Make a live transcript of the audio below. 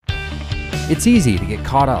It's easy to get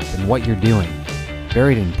caught up in what you're doing,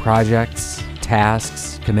 buried in projects,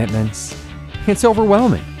 tasks, commitments. It's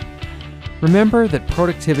overwhelming. Remember that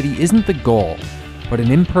productivity isn't the goal, but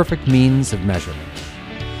an imperfect means of measurement.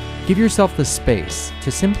 Give yourself the space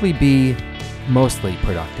to simply be mostly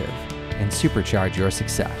productive and supercharge your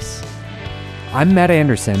success. I'm Matt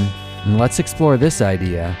Anderson, and let's explore this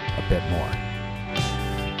idea a bit more.